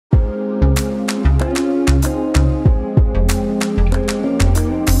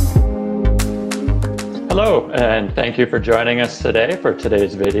Hello, and thank you for joining us today for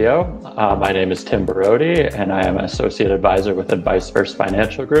today's video. My name is Tim Barodi, and I am an Associate Advisor with Advice First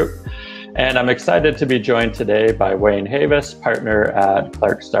Financial Group. And I'm excited to be joined today by Wayne Havis, partner at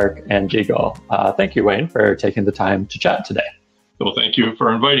Clark Stark and Giggle. Thank you, Wayne, for taking the time to chat today. Well, thank you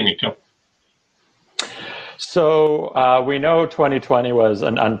for inviting me, Tim. So we know 2020 was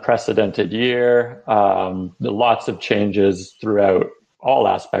an unprecedented year, lots of changes throughout all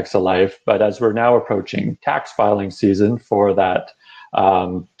aspects of life. But as we're now approaching tax filing season for that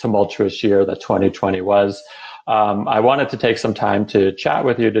tumultuous year that 2020 was, I wanted to take some time to chat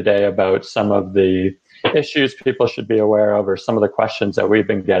with you today about some of the issues people should be aware of or some of the questions that we've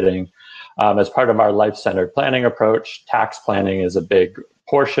been getting. As part of our life-centered planning approach, tax planning is a big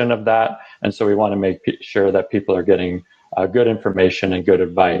portion of that. And so we want to make sure that people are getting good information and good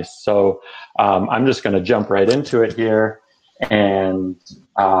advice. So I'm just going to jump right into it here. And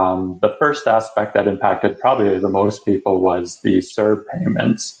the first aspect that impacted probably the most people was the CERB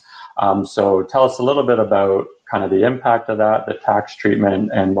payments. So tell us a little bit about kind of the impact of that, the tax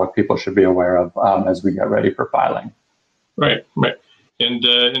treatment, and what people should be aware of as we get ready for filing. Right. And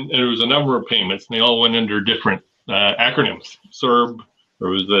there was a number of payments, and they all went under different acronyms. CERB, there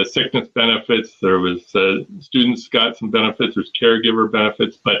was sickness benefits, there was students got some benefits, there's caregiver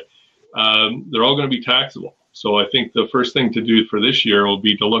benefits, but they're all going to be taxable. So I think the first thing to do for this year will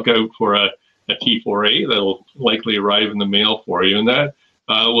be to look out for a T4A that'll likely arrive in the mail for you, and that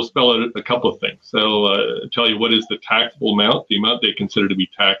will spell out a couple of things. They'll tell you what is the taxable amount, the amount they consider to be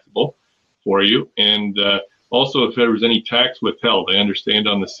taxable for you, and also if there was any tax withheld. I understand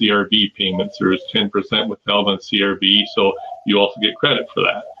on the CRB payments there is 10% withheld on CRB, so you also get credit for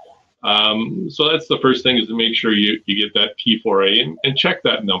that. So that's the first thing, is to make sure you get that T4A and check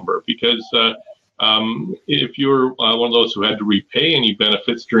that number, because if you're one of those who had to repay any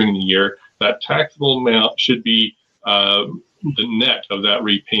benefits during the year, that taxable amount should be the net of that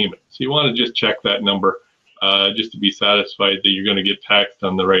repayment. So you want to just check that number just to be satisfied that you're going to get taxed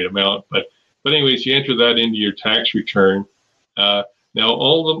on the right amount. But anyways, you enter that into your tax return. Now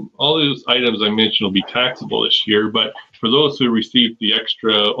all those items I mentioned will be taxable this year, but for those who received the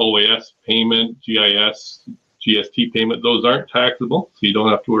extra OAS payment, GIS, GST payment, those aren't taxable, so you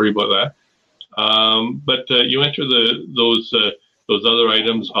don't have to worry about that. But you enter those other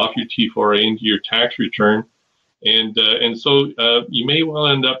items off your T4A into your tax return, and so you may well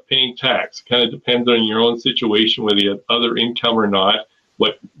end up paying tax. Kind of depends on your own situation, whether you have other income or not,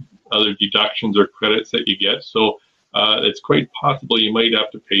 what other deductions or credits that you get. So it's quite possible you might have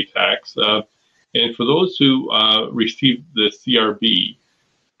to pay tax. And for those who receive the CRB,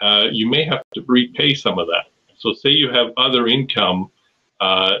 you may have to repay some of that. So say you have other income,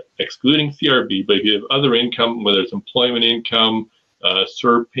 excluding CRB, but if you have other income, whether it's employment income,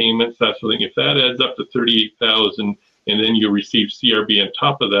 CERB payments, that sort of thing, if that adds up to $38,000 and then you receive CRB on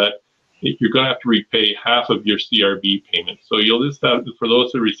top of that, you're going to have to repay half of your CRB payment. So you'll just have, for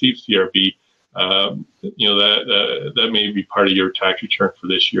those who receive CRB, that may be part of your tax return for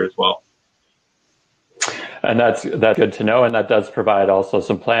this year as well. And that's good to know, and that does provide also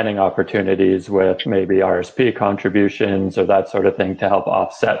some planning opportunities with maybe RSP contributions or that sort of thing to help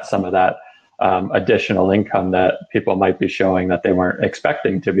offset some of that additional income that people might be showing that they weren't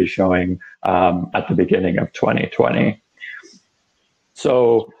expecting to be showing at the beginning of 2020.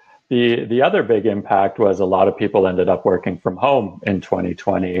 So the other big impact was a lot of people ended up working from home in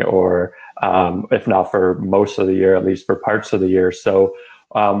 2020, or if not for most of the year, at least for parts of the year. So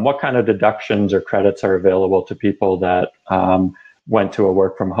what kind of deductions or credits are available to people that went to a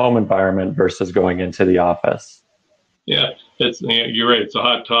work from home environment versus going into the office? Yeah, you're right. It's a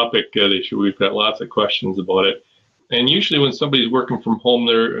hot topic this year. We've got lots of questions about it. And usually when somebody's working from home,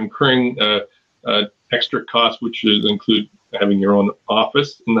 they're incurring extra costs, which include having your own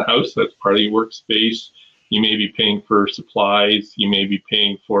office in the house. That's part of your workspace. You may be paying for supplies. You may be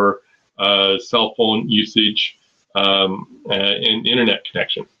paying for cell phone usage. And internet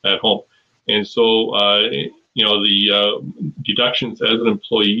connection at home. And so, the deductions as an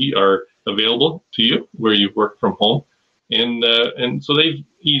employee are available to you where you work from home. And so they've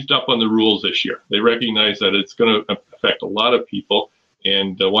eased up on the rules this year. They recognize that it's going to affect a lot of people,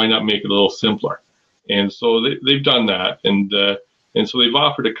 and why not make it a little simpler? And so they've done that. And so they've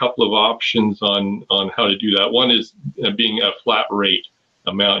offered a couple of options on how to do that. One is being a flat rate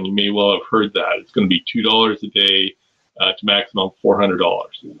amount, and you may well have heard that. It's going to be $2 a day to maximum $400.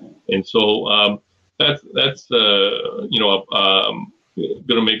 And so that's going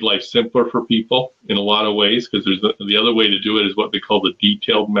to make life simpler for people in a lot of ways, because there's the other way to do it is what they call the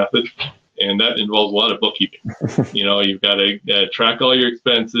detailed method. and that involves a lot of bookkeeping. You've got to track all your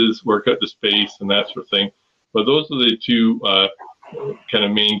expenses, work out the space, and that sort of thing. But those are the two kind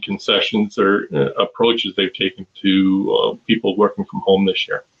of main concessions or approaches they've taken to people working from home this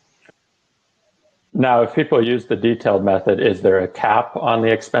year. Now, if people use the detailed method, is there a cap on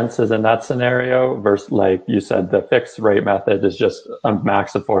the expenses in that scenario? Versus, like you said, the fixed rate method is just a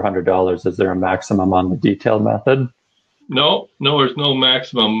max of $400. Is there a maximum on the detailed method? No, there's no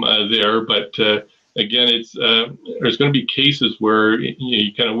maximum there. But again, it's there's going to be cases where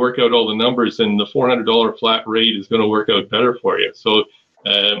you kind of work out all the numbers, and the $400 flat rate is going to work out better for you. So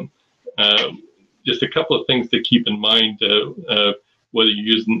just a couple of things to keep in mind. Whether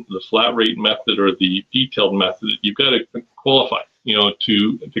you're using the flat rate method or the detailed method, you've got to qualify,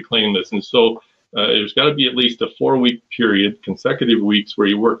 to claim this. And so there's got to be at least a 4-week period, consecutive weeks, where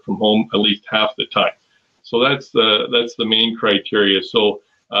you work from home at least half the time. So that's the main criteria. So,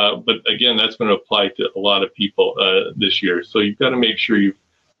 but again, that's going to apply to a lot of people this year. So you've got to make sure you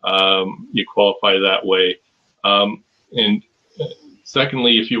qualify that way. And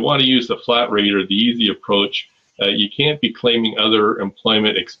secondly, if you want to use the flat rate or the easy approach, you can't be claiming other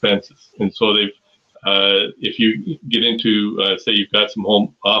employment expenses. And so if you get into, say you've got some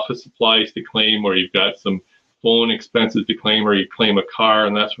home office supplies to claim, or you've got some phone expenses to claim, or you claim a car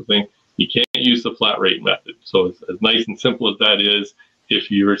and that sort of thing, you can't use the flat rate method. So as nice and simple as that is,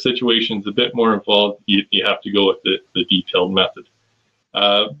 if your situation's a bit more involved, you have to go with the detailed method.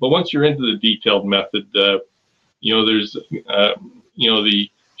 But once you're into the detailed method, there's, the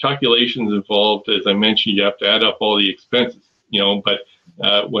calculations involved. As I mentioned, you have to add up all the expenses,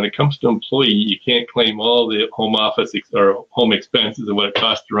 but when it comes to employee, you can't claim all the home office or home expenses and what it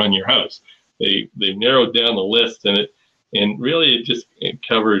costs to run your house. They narrowed down the list, and really it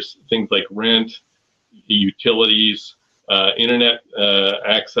covers things like rent, utilities, internet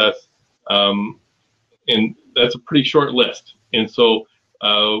access, and that's a pretty short list. And so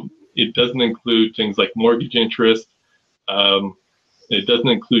it doesn't include things like mortgage interest. It doesn't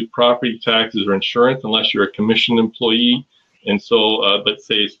include property taxes or insurance unless you're a commissioned employee. And so, but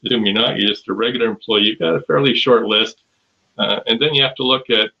assume you're not, you're just a regular employee, you've got a fairly short list. And then you have to look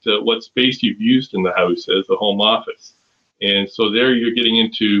at what space you've used in the house as a home office. And so there you're getting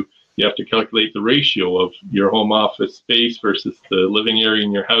into, you have to calculate the ratio of your home office space versus the living area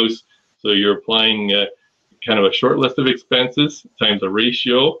in your house. So you're applying kind of a short list of expenses times a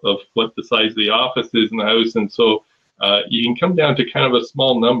ratio of what the size of the office is in the house. And so you can come down to kind of a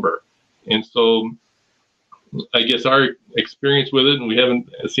small number. And so I guess our experience with it, and we haven't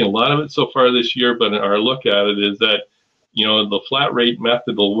seen a lot of it so far this year, but our look at it is that, the flat rate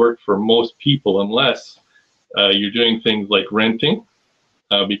method will work for most people unless you're doing things like renting,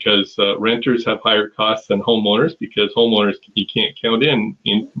 because renters have higher costs than homeowners, because homeowners, you can't count in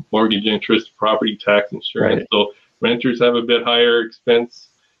mortgage interest, property tax, insurance. Right. So renters have a bit higher expense.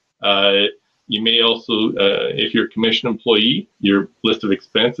 You may also, if you're a commission employee, your list of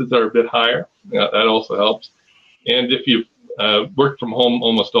expenses are a bit higher. That also helps. And if you've worked from home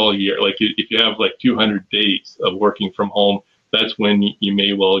almost all year, like if you have like 200 days of working from home, that's when you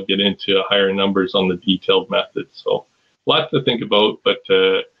may well get into higher numbers on the detailed method. So lots to think about, but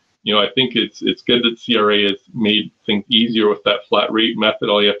I think it's good that CRA has made things easier with that flat rate method.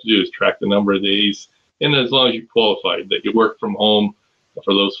 All you have to do is track the number of days, and as long as you qualified that you work from home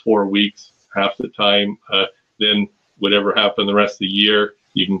for those 4 weeks, half the time, then whatever happened the rest of the year,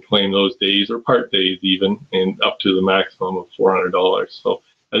 you can claim those days or part days even, and up to the maximum of $400. So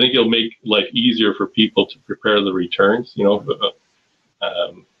I think it'll make life easier for people to prepare the returns,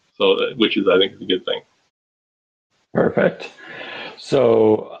 which is, I think, is a good thing. Perfect.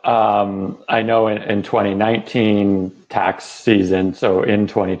 So I know in 2019 tax season, so in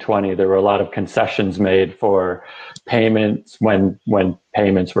 2020, there were a lot of concessions made for payments when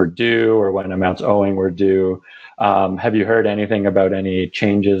payments were due or when amounts owing were due. Have you heard anything about any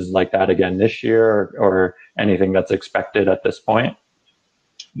changes like that again this year, or anything that's expected at this point?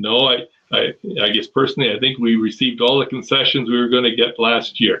 No, I guess personally, I think we received all the concessions we were going to get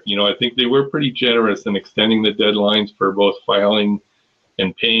last year. I think they were pretty generous in extending the deadlines for both filing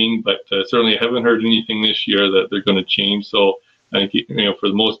and paying, but certainly I haven't heard anything this year that they're going to change. So I think, for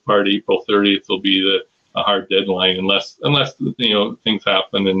the most part, April 30th will be a hard deadline unless things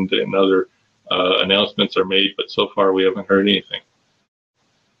happen and other announcements are made. But so far, we haven't heard anything.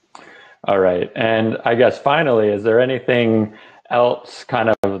 All right. And I guess finally, is there anything else kind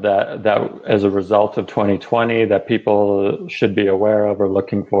of that as a result of 2020 that people should be aware of or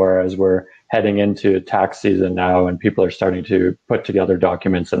looking for as we're heading into tax season now and people are starting to put together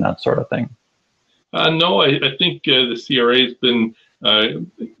documents and that sort of thing? No, I think the CRA has been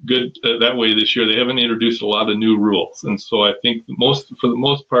good that way this year. They haven't introduced a lot of new rules, and so I think for the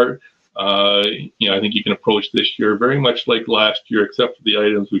most part, I think you can approach this year very much like last year, except for the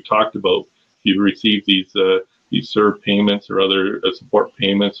items we talked about. If you receive these CERB payments or other support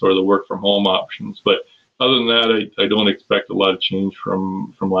payments or the work from home options, but other than that, I don't expect a lot of change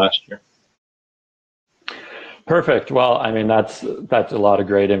from last year. Perfect. Well, I mean, that's a lot of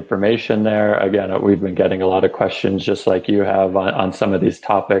great information there. Again, we've been getting a lot of questions just like you have on some of these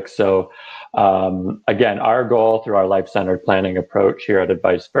topics. So again, our goal through our life-centered planning approach here at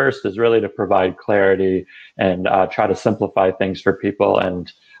Advice First is really to provide clarity and try to simplify things for people.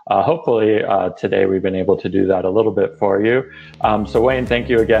 And hopefully today we've been able to do that a little bit for you. So Wayne, thank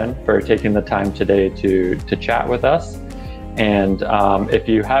you again for taking the time today to chat with us. And if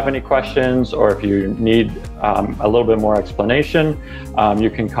you have any questions or if you need a little bit more explanation, you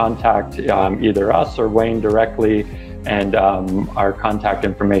can contact either us or Wayne directly. And our contact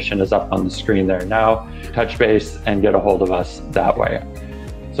information is up on the screen there now. Touch base and get a hold of us that way.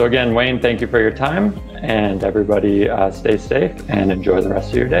 So again, Wayne, thank you for your time, and everybody stay safe and enjoy the rest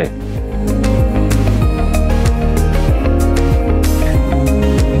of your day.